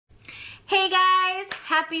Hey guys,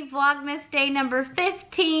 happy Vlogmas day number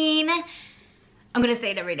 15. I'm gonna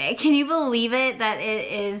say it every day. Can you believe it that it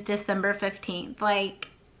is December 15th? Like,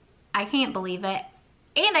 I can't believe it.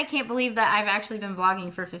 And I can't believe that I've actually been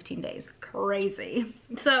vlogging for 15 days. Crazy.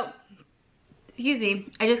 So, excuse me,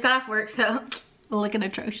 I just got off work, so looking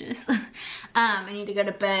atrocious. I need to go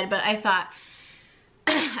to bed, but I thought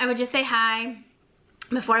I would just say hi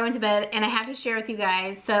before I went to bed, and I have to share with you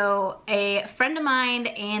guys. So a friend of mine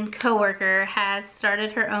and coworker has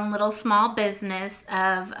started her own little small business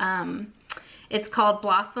of it's called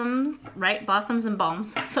Blossoms, right? Blossams and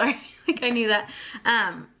Balms. Sorry, like I knew that.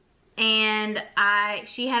 And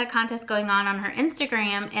she had a contest going on her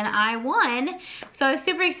Instagram, and I won. So I was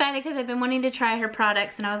super excited because I've been wanting to try her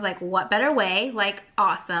products, and I was like, what better way? Like,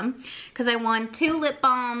 awesome. Because I won 2 lip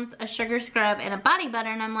balms, a sugar scrub, and a body butter,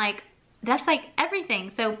 and I'm like, that's like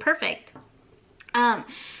everything, so perfect.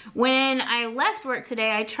 When I left work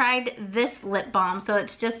today, I tried this lip balm. So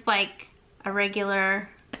it's just like a regular,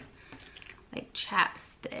 like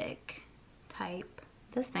chapstick type.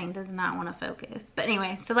 This thing does not want to focus. But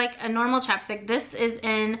anyway, so like a normal chapstick. This is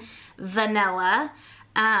in vanilla.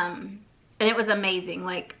 And it was amazing.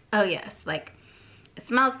 Like, oh yes, like it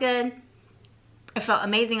smells good. It felt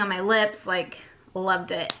amazing on my lips, like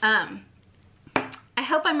loved it. I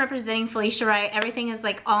hope I'm representing Phylicia right. Everything is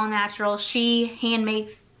like all natural. She hand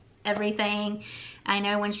makes everything. I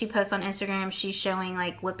know when she posts on Instagram, she's showing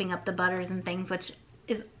like whipping up the butters and things, which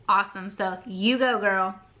is awesome. So you go,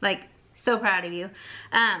 girl. Like, so proud of you.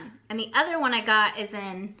 And the other one I got is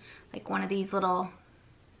in like one of these little,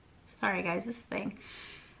 sorry guys, this thing,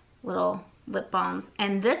 little lip balms.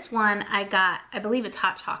 And this one I got, I believe it's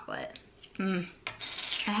hot chocolate. I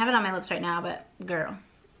have it on my lips right now, but girl,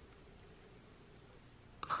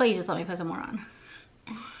 please just let me put some more on,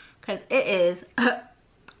 because it is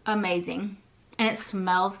amazing, and it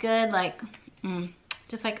smells good, like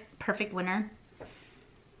just like perfect winter.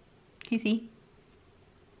 Can you see?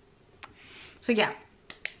 So yeah,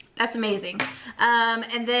 that's amazing.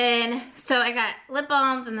 And then so I got lip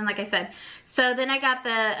balms, and then like I said, so then I got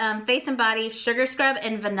the face and body sugar scrub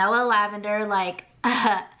and vanilla lavender. Like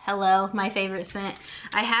hello, my favorite scent.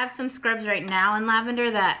 I have some scrubs right now in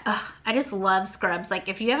lavender that I just love scrubs. Like,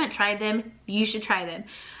 if you haven't tried them, you should try them.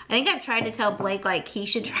 I think I've tried to tell Blake like he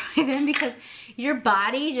should try them, because your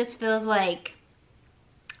body just feels like,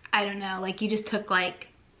 I don't know, like you just took like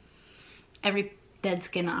every dead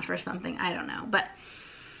skin off or something. I don't know, but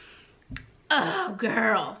oh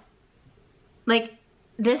girl, like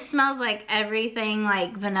this smells like everything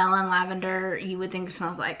like vanilla and lavender you would think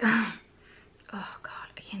smells like. Oh God,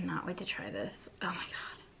 I cannot wait to try this. Oh my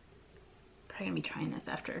God. Probably gonna be trying this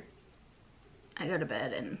after I go to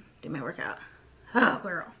bed and do my workout. Oh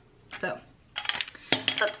girl. So,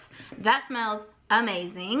 oops, that smells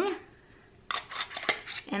amazing.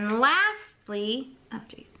 And lastly, oh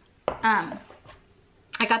geez, I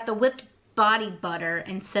got the whipped body butter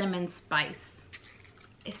and cinnamon spice.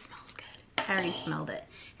 It smells good. I already smelled it.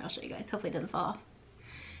 Here, I'll show you guys. Hopefully it doesn't fall off.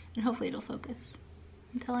 And hopefully it'll focus.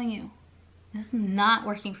 I'm telling you. This is not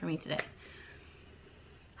working for me today.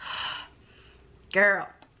 Girl.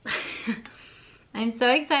 I'm so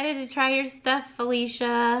excited to try your stuff,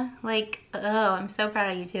 Phylicia. Like, oh, I'm so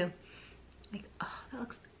proud of you too. Like, oh, that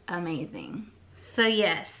looks amazing. So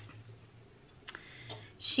yes,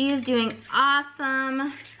 she is doing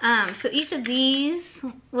awesome. So each of these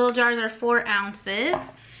little jars are 4 ounces.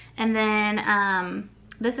 And then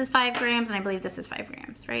this is 5 grams, and I believe this is 5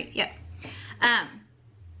 grams, right? Yep.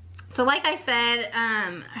 So like I said,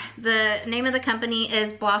 the name of the company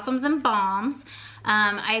is Blossams and Balms.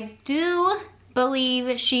 I do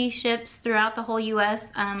believe she ships throughout the whole US.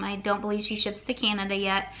 I don't believe she ships to Canada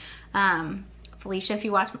yet. Phylicia, if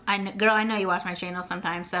you watch, girl, I know you watch my channel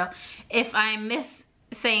sometimes, so if I miss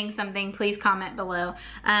saying something, please comment below.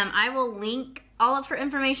 I will link all of her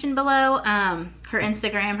information below, her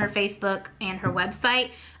Instagram, her Facebook, and her website.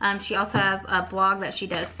 She also has a blog that she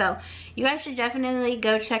does. So you guys should definitely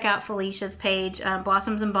go check out Phylicia's page,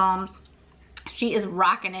 Blossams and Balms. She is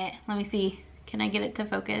rocking it. Let me see, can I get it to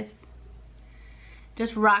focus?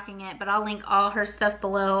 Just rocking it, but I'll link all her stuff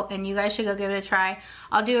below, and you guys should go give it a try.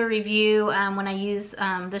 I'll do a review when I use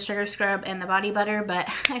the sugar scrub and the body butter, but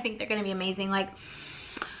I think they're gonna be amazing. Like,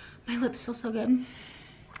 my lips feel so good.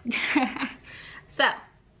 So,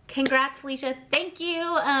 congrats, Phylicia. Thank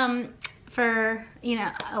you for, you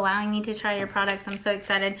know, allowing me to try your products. I'm so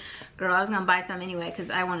excited. Girl, I was gonna buy some anyway because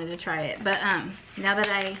I wanted to try it. But now that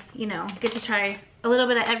I, you know, get to try a little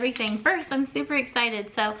bit of everything first, I'm super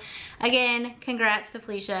excited. So, again, congrats to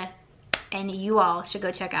Phylicia, and you all should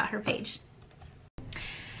go check out her page.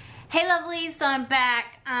 Hey lovelies, so I'm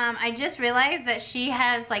back. I just realized that she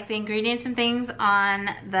has like the ingredients and things on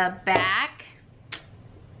the back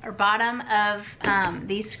or bottom of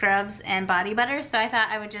these scrubs and body butter, so I thought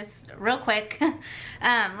I would just real quick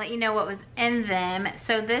let you know what was in them.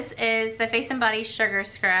 So this is the Face and Body Sugar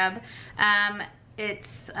Scrub. Its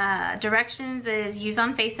directions is use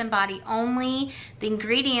on face and body only. The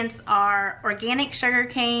ingredients are organic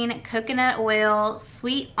sugarcane, coconut oil,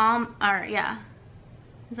 sweet almond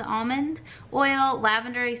oil,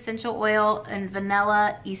 lavender essential oil, and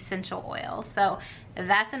vanilla essential oil. So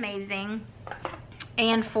that's amazing.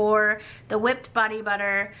 And for the whipped body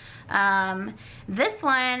butter, this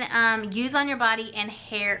one, use on your body and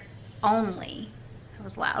hair only. That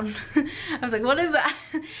was loud. I was like, what is that?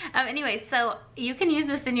 Anyway, so you can use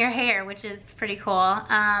this in your hair, which is pretty cool.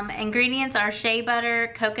 Ingredients are shea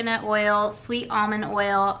butter, coconut oil, sweet almond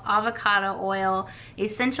oil, avocado oil,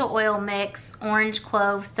 essential oil mix, orange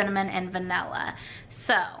clove, cinnamon, and vanilla.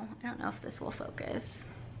 So, I don't know if this will focus.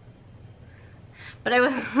 But I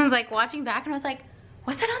was like watching back and I was like,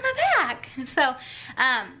 what's that on the back? So,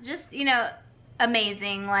 just, you know,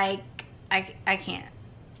 amazing. Like, I can't.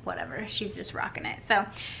 Whatever, she's just rocking it. So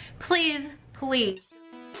please, please.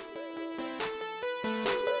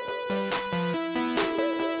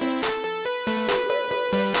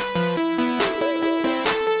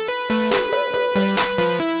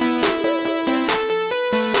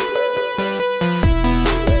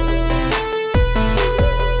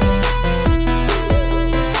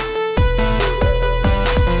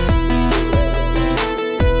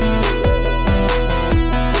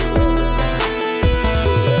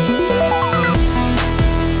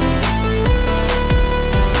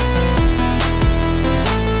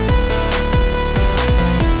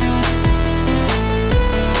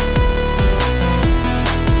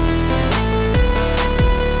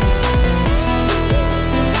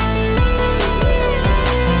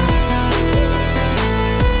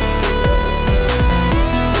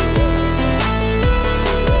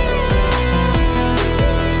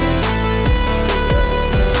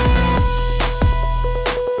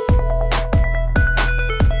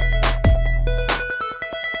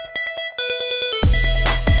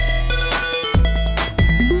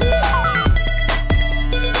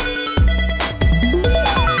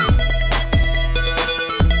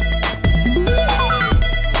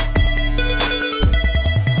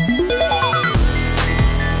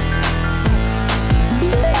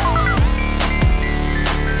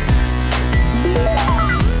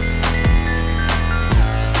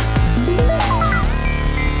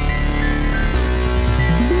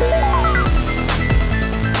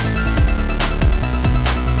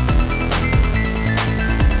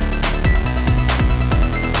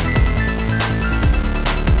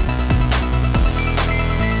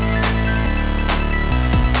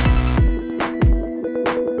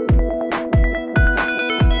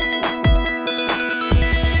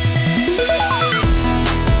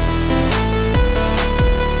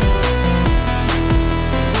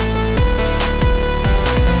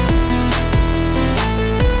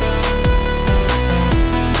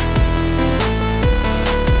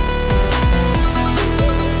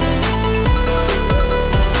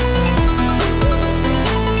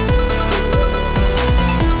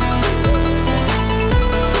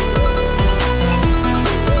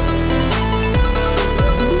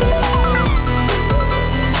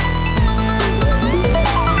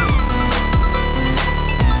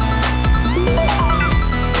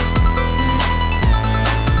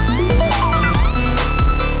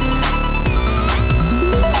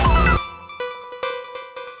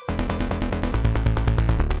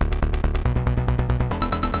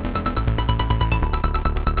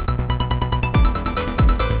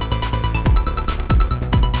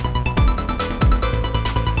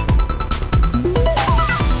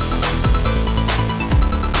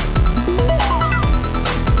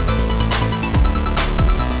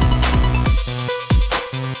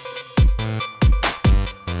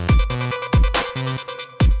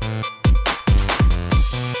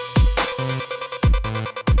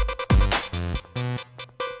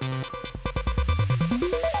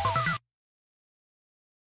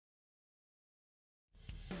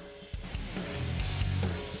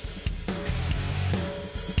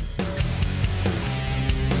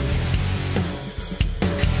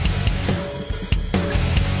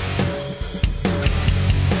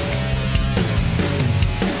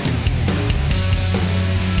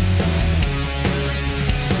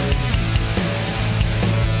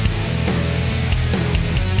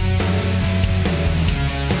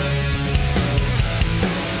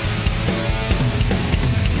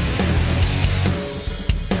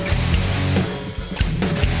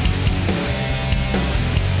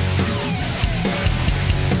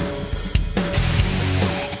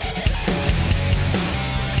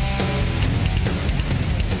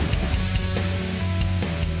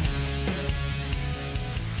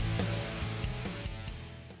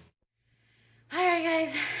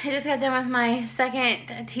 guys, I just got done with my second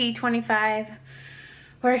T25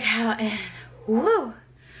 workout and woo,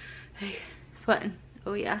 like, sweating.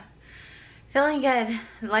 Oh yeah, feeling good,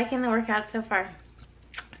 liking the workout so far.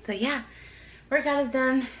 So yeah, workout is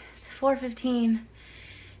done. It's 4:15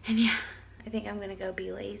 and yeah, I think I'm gonna go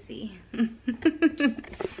be lazy.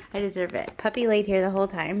 I deserve it. Puppy laid here the whole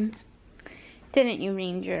time, didn't you,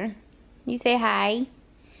 Ranger? You say hi,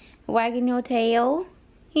 wagging your tail.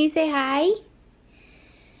 You say hi.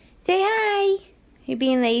 Say hi. You're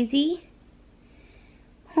being lazy?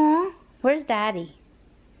 Huh? Where's Daddy?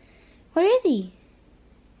 Where is he?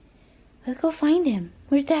 Let's go find him.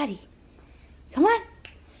 Where's Daddy? Come on.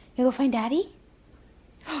 You go find Daddy?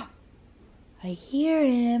 I hear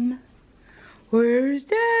him. Where's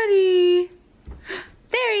Daddy?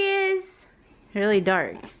 There he is. Really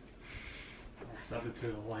dark. I'll step it to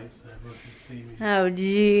the light so everyone can see me. Oh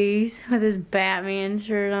jeez. With his Batman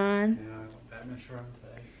shirt on. Yeah, Batman shirt on today.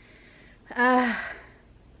 I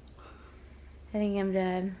think I'm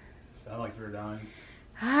done. Sound like you were dying.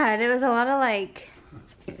 God, it was a lot of like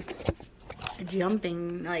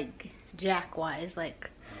jumping, like jack wise, like.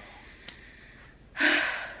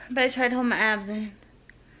 But I tried to hold my abs in.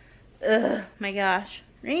 Ugh, my gosh.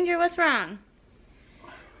 Ranger, what's wrong?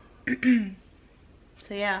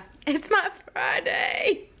 So yeah, it's my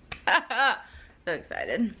Friday. So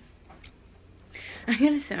excited. I'm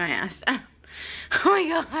gonna sit my ass down. Oh my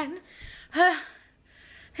god.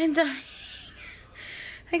 I'm dying.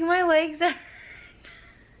 Like my legs are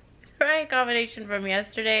probably a combination from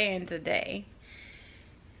yesterday and today.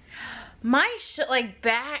 My like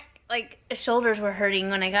back, like shoulders were hurting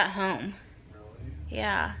when I got home. Really?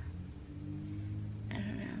 Yeah. I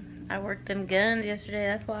don't know. I worked them guns yesterday,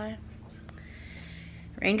 that's why.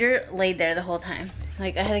 Ranger laid there the whole time.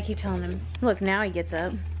 Like I had to keep telling him, look, now he gets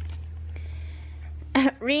up.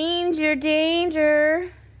 Ranger,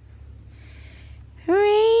 danger.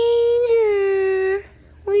 Ranger,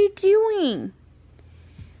 what are you doing?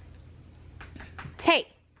 Hey,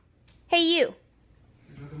 hey you.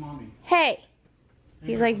 Look at Mommy. Hey.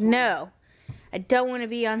 He's like, no, I don't want to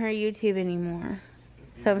be on her YouTube anymore.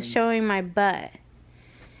 So I'm showing my butt.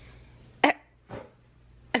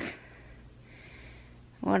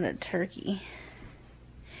 What a turkey.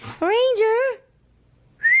 Ranger.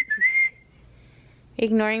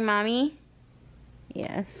 Ignoring Mommy?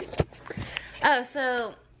 Yes. Oh,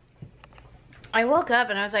 so I woke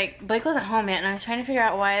up and I was like, Blake wasn't home yet, and I was trying to figure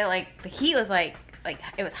out why, like, the heat was like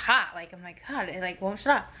it was hot. Like, I'm like, God, it like won't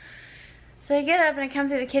shut off. So I get up and I come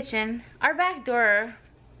through the kitchen. Our back door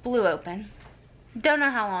blew open. Don't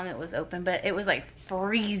know how long it was open, but it was like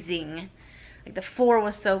freezing. Like the floor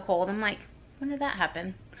was so cold. I'm like, when did that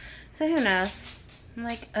happen? So who knows? I'm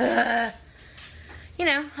like, ugh. You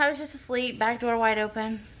know, I was just asleep, back door wide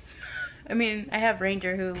open. I mean, I have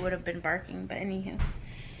Ranger who would have been barking, but anywho.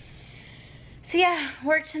 So yeah,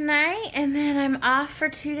 work tonight, and then I'm off for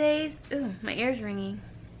 2 days. Ooh, my ear's ringing.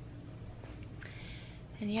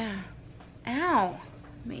 And yeah, ow,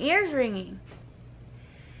 my ear's ringing.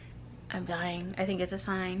 I'm dying. I think it's a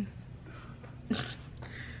sign.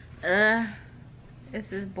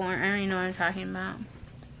 This is boring. I don't even know what I'm talking about.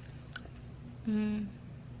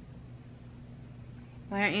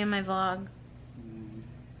 Why aren't you in my vlog?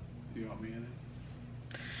 Do you want me in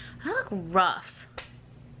it? I look rough.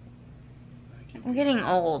 I'm getting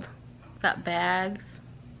old. Got bags.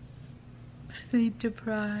 Sleep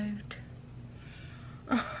deprived.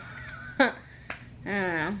 I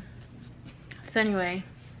don't know. So anyway,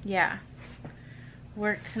 yeah.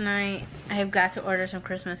 Work tonight. I've got to order some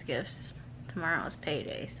Christmas gifts. Tomorrow is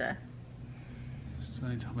payday, so. Still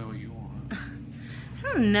didn't tell me what you want. I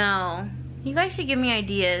don't know. You guys should give me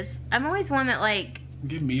ideas. I'm always one that like...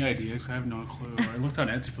 Give me ideas, I have no clue. I looked on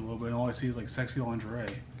Etsy for a little bit and all I see is like sexy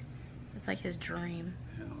lingerie. It's like his dream.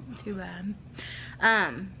 Yeah. Too bad.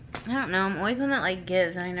 I don't know. I'm always one that like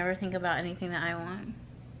gives, and I never think about anything that I want.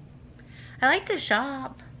 I like to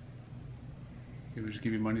shop. You would just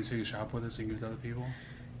give you money so you shop with us and give it to other people?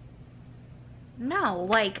 No,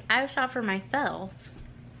 like I shop for myself.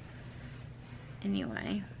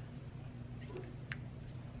 Anyway.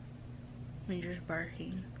 I'm just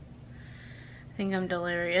barking. I think I'm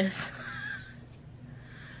delirious.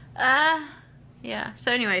 Yeah.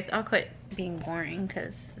 So anyways, I'll quit being boring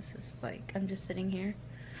because this is like, I'm just sitting here.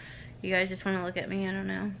 You guys just want to look at me? I don't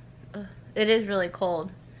know. Ugh. It is really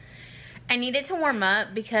cold. I need it to warm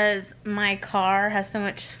up because my car has so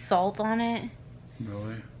much salt on it.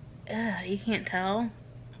 Really? Ugh, you can't tell.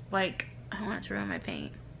 Like, I don't want it to ruin my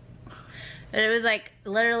paint. But it was like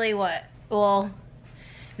literally what? Well,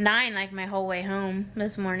 9 like my whole way home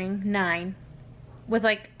this morning. 9. with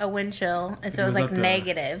like a wind chill, and so it was like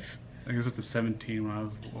negative. I think it was up to 17 when I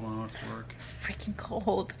was off work. Freaking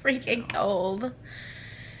cold. Freaking cold.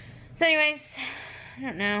 So anyways, I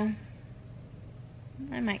don't know.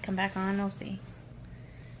 I might come back on. We'll see.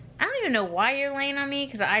 I don't even know why you're laying on me,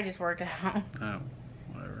 because I just worked out. Oh,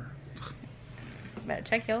 whatever. Better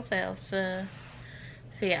check yourselves. So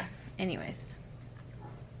yeah, anyways.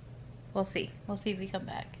 We'll see. We'll see if we come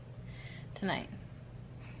back tonight.